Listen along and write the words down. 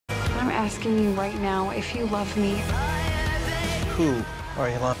I'm asking you right now if you love me. Who are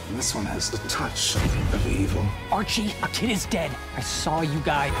you loving? This one has the touch of evil. Archie, a kid is dead. I saw you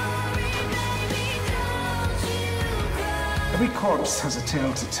guys. Every corpse has a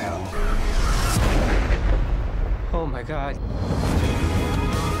tale to tell. Oh my God.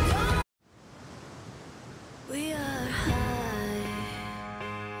 We are high.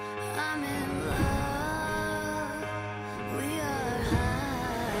 I'm in love. We are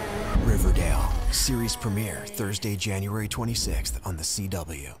high. Riverdale, series premiere Thursday, January 26th on the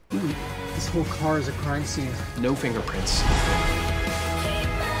CW. This whole car is a crime scene. No fingerprints.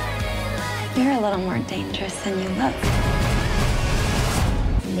 You're a little more dangerous than you look.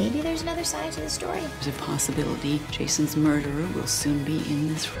 Maybe there's another side to the story. There's a possibility Jason's murderer will soon be in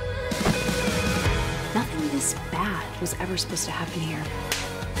this room. Nothing this bad was ever supposed to happen here.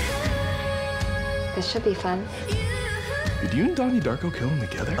 This should be fun. Did you and Donnie Darko kill him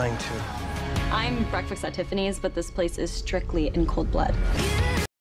together? Mine too. I'm breakfast at Tiffany's, but this place is strictly in cold blood.